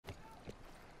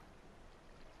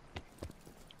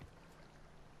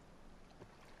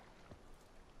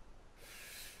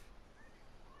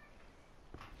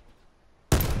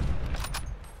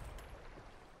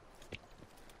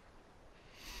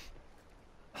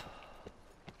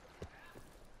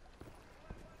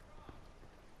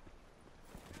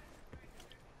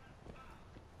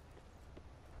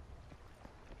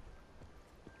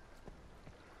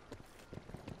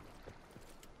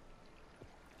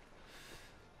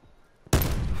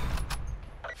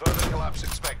Further collapse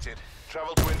expected.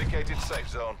 Travel to indicated safe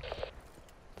zone.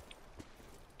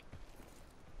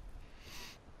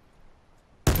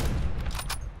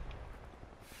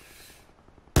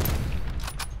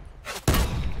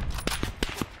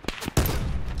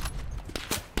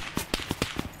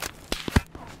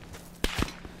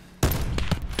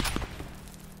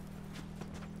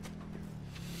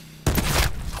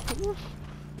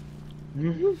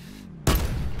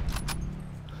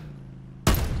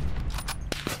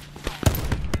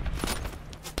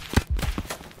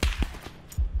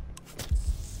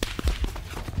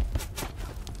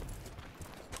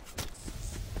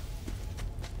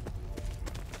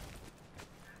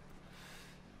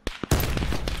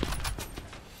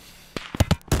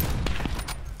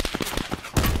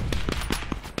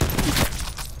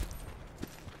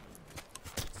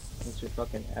 Don't you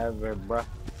fucking ever, bruh.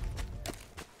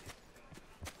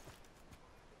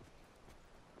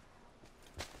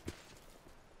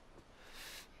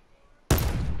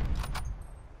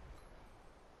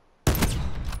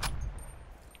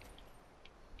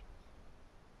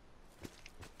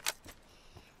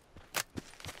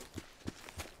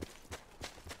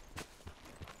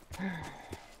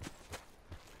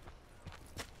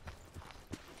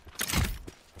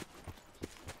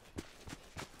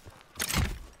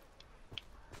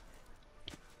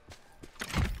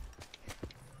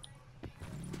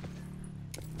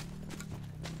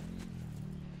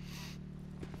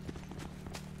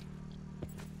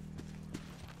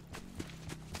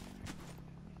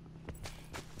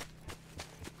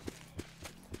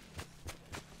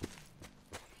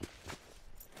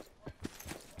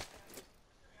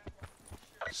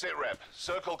 Sit rep.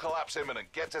 Circle collapse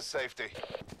imminent. Get to safety.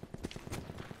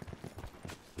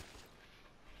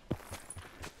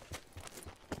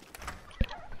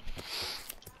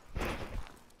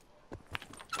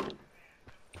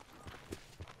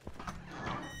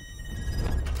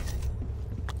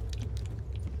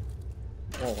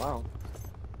 Oh wow.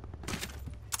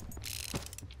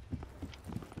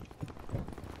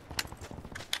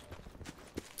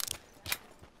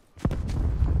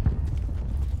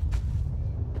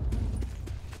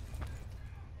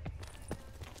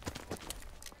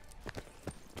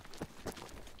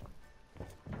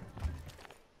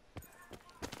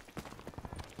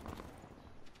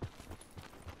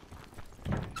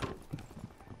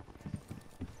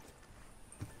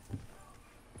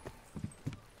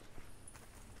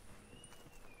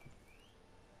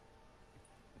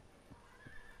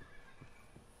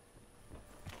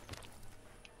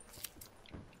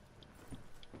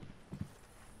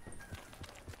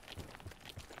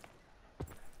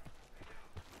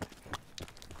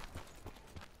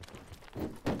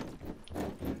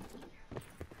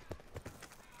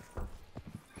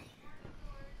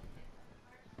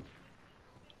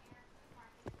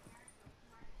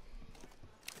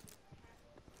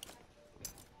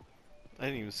 I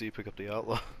didn't even see you pick up the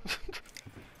outlaw.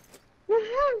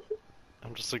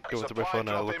 I'm just like going through my Supply phone and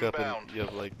I drop look up and inbound. you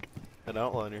have like an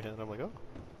outlaw in your hand. I'm like, oh,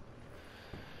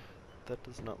 that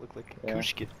does not look like a Yeah.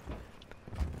 Kushkin.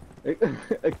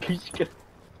 A kishka.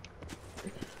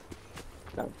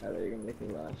 Stop that, you're gonna make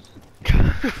me laugh.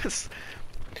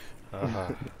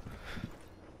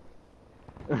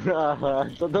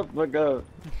 Shut the fuck up.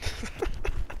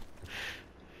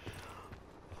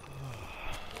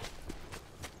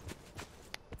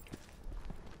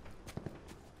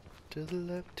 To the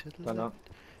left, to the I know. left.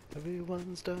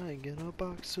 Everyone's dying in a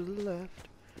box to the left.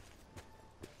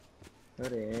 No,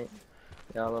 they ain't.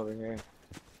 They're all over here.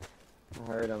 I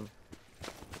heard them.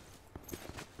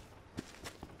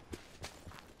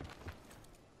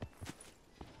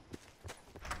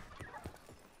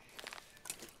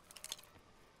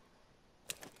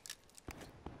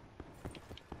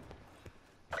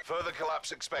 Further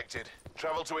collapse expected.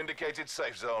 Travel to indicated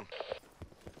safe zone.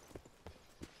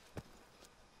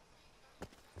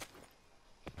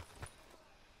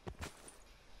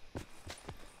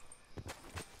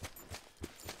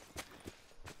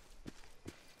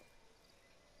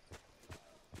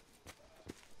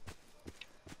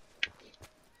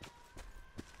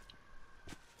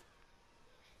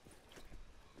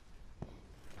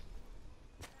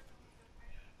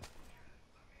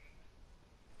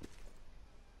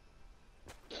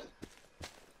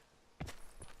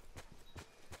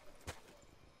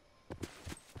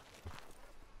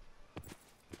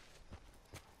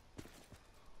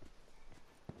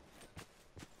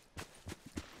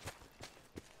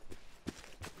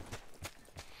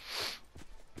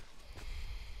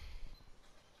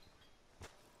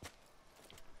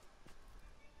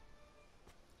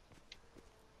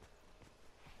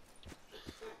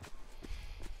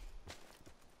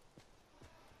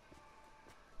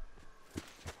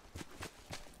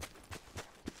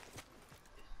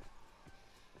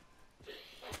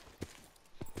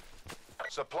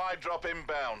 Supply drop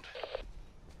inbound.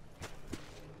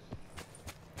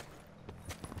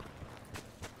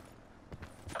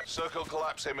 Circle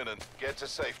collapse imminent. Get to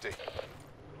safety.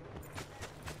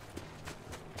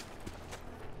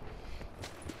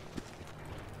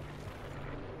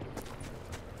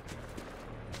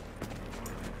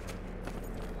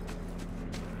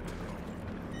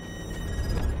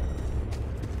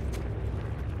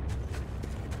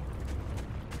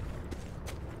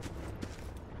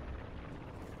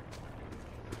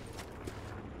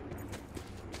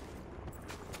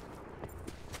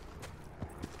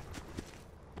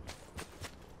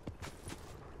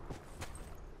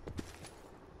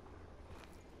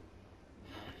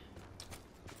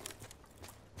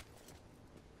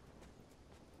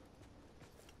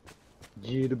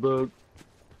 Jitterbug.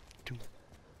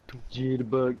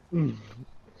 Jitterbug.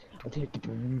 I'll take the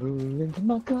boom boom into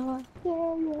my car.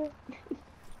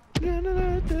 Yeah,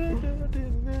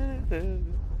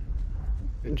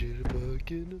 A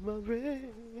jitterbug into my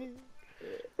brain.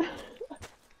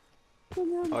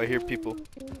 Oh, I hear people.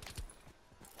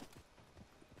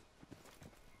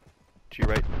 To your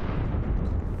right.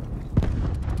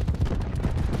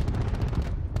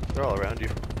 They're all around you.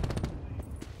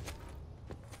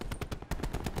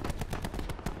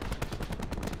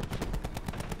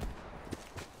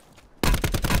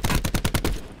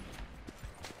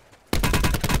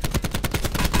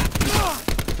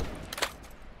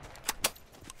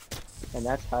 And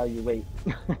that's how you wait.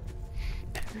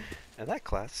 And that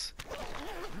class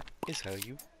is how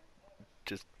you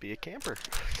just be a camper.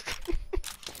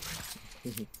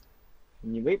 And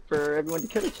you wait for everyone to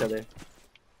kill each other.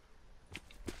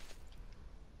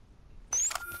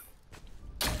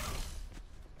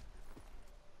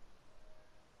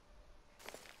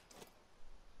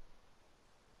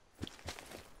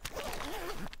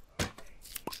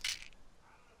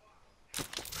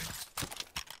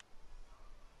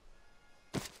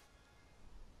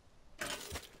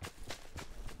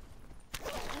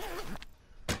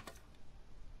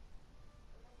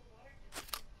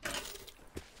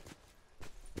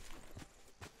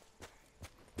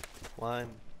 One, 1,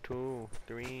 2,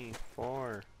 3,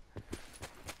 4.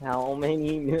 how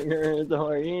many niggers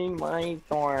are in my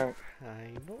store?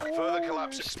 I know. Further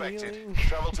collapse you're expected. stealing.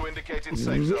 Travel to indicated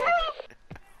safe zone.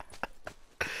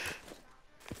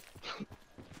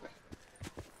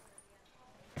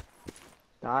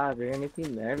 Stop, you're gonna make me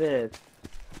nervous.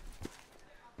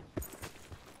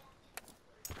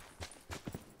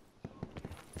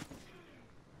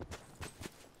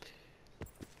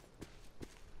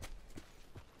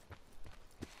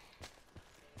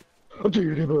 I'm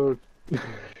taking him out.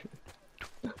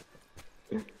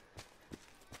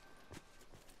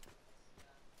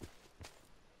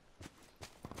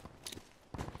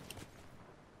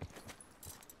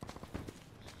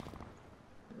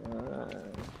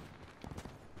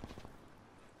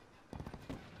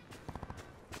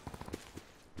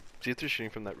 See if they're shooting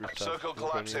from that rooftop. Circle in front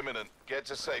of collapse you. imminent. Get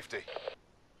to safety.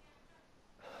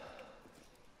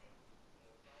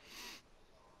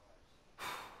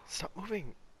 Stop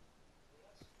moving.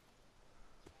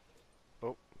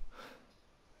 Oh.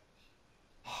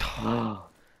 Oh,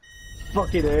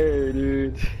 fucking A,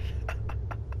 dude.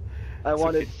 I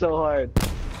want it so hard.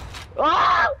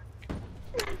 Ah!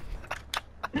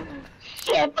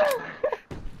 Shit!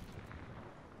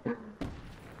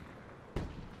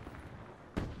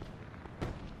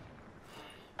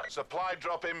 Supply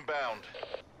drop inbound.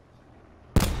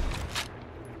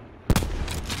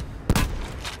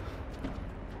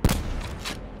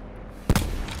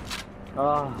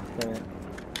 Oh, damn it.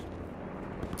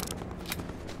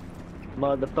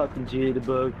 Motherfucking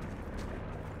jitterbug.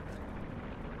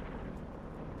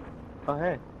 Oh,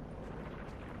 hey.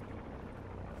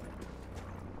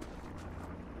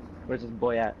 Where's this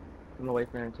boy at? I'm gonna wait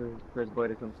for him to, for his boy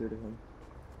to come through to him.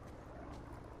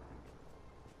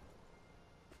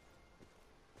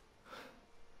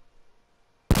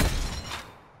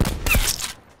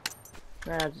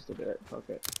 Nah, just a bit. Fuck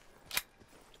it.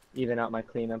 Even out my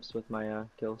cleanups with my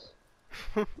kills.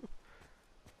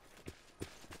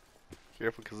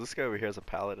 Careful, because this guy over here is a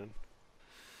paladin.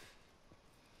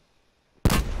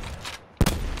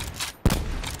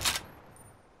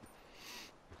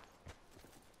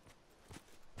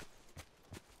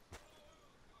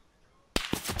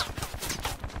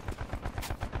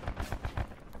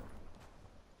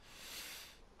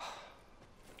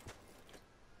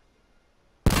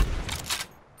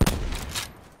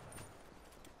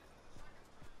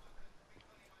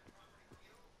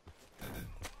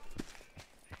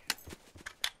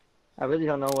 I really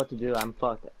don't know what to do. I'm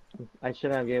fucked. I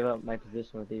shouldn't have gave up my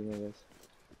position with these niggas.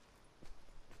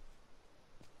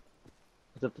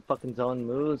 Because if the fucking zone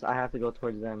moves, I have to go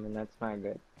towards them, and that's not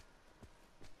good.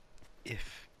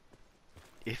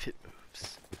 If it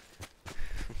moves.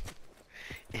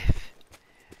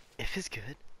 if is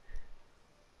good.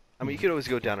 I mean, you could always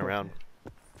go down around.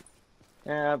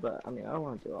 Yeah, but I mean, I don't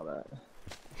want to do all that.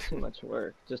 Too much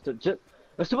work. It's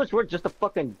too much work just to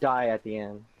fucking die at the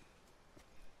end.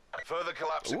 Further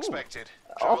collapse Ooh. expected.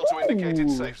 Travel to indicated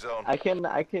Oh! safe zone.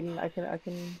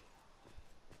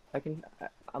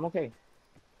 I'm okay.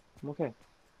 I'm okay.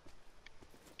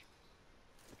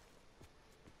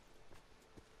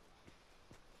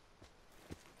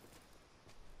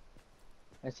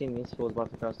 I seen these fools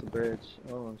about to cross the bridge.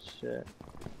 Oh shit.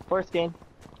 First game.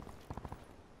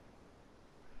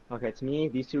 Okay, it's me,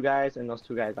 these two guys, and those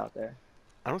two guys out there.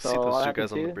 I don't see So, those what two happened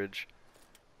guys on the to- bridge.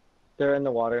 They're in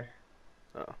the water.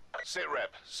 Oh. Sit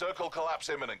rep. Circle collapse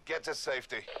imminent. Get to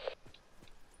safety.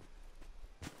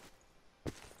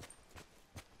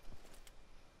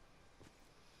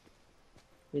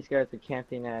 These guys are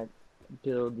camping at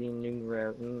building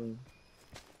numero.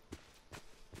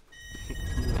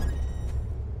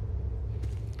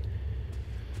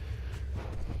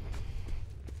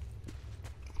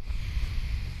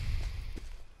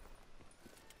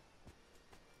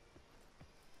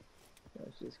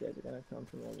 Gosh, these guys are gonna come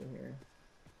from over here.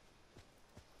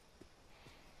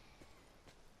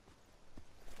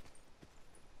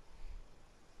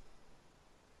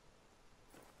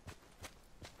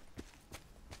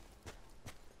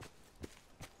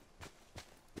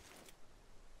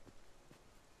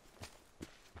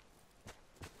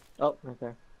 Oh, right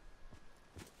there.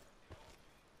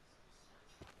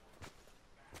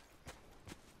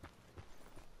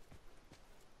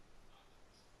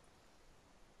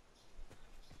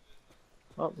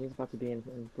 Oh, he's about to be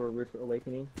in for a rude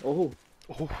awakening. Oh,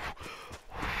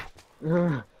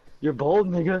 Oh. you're bold,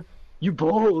 nigga. You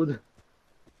bold.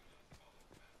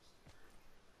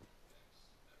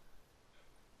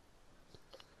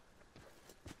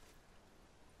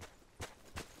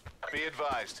 Be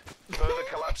advised. Further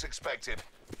collapse expected.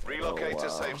 Relocate Oh, to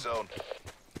wow. safe zone.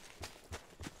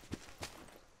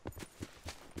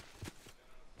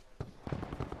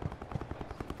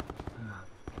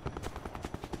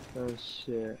 Oh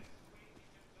shit.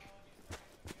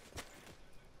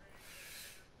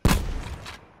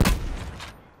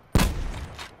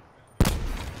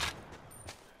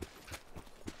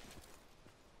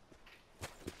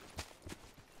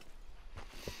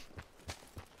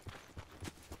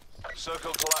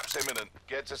 Circle collapse imminent.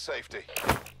 Get to safety.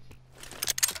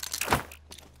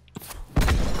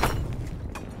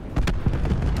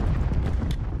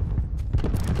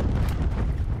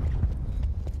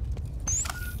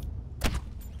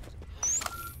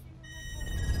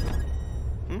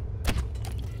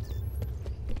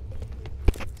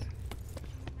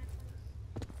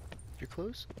 You're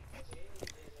close?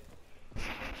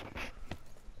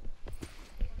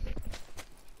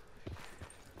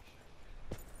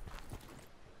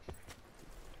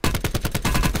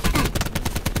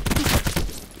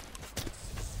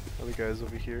 Other guys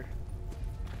over here.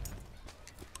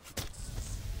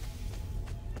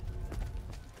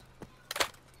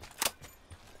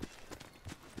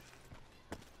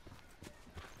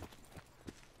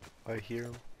 I hear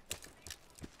him.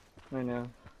 I know.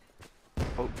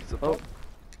 Oh, he's up. Oh.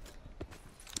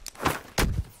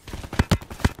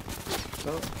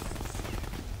 Oh.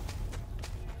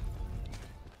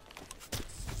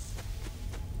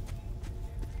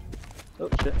 Oh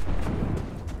shit.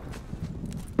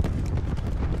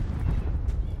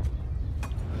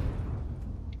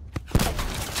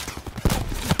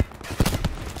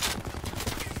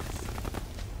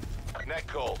 Net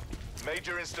call.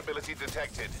 Major instability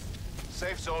detected.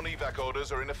 Safe zone evac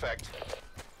orders are in effect.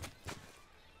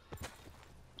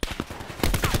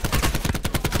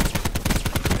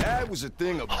 That was a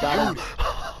thing of Got beauty.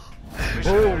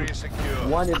 Mission Boom. area secure.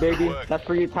 Won it, baby. Good work. That's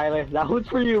for you, Tyler. That was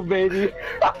for you, baby.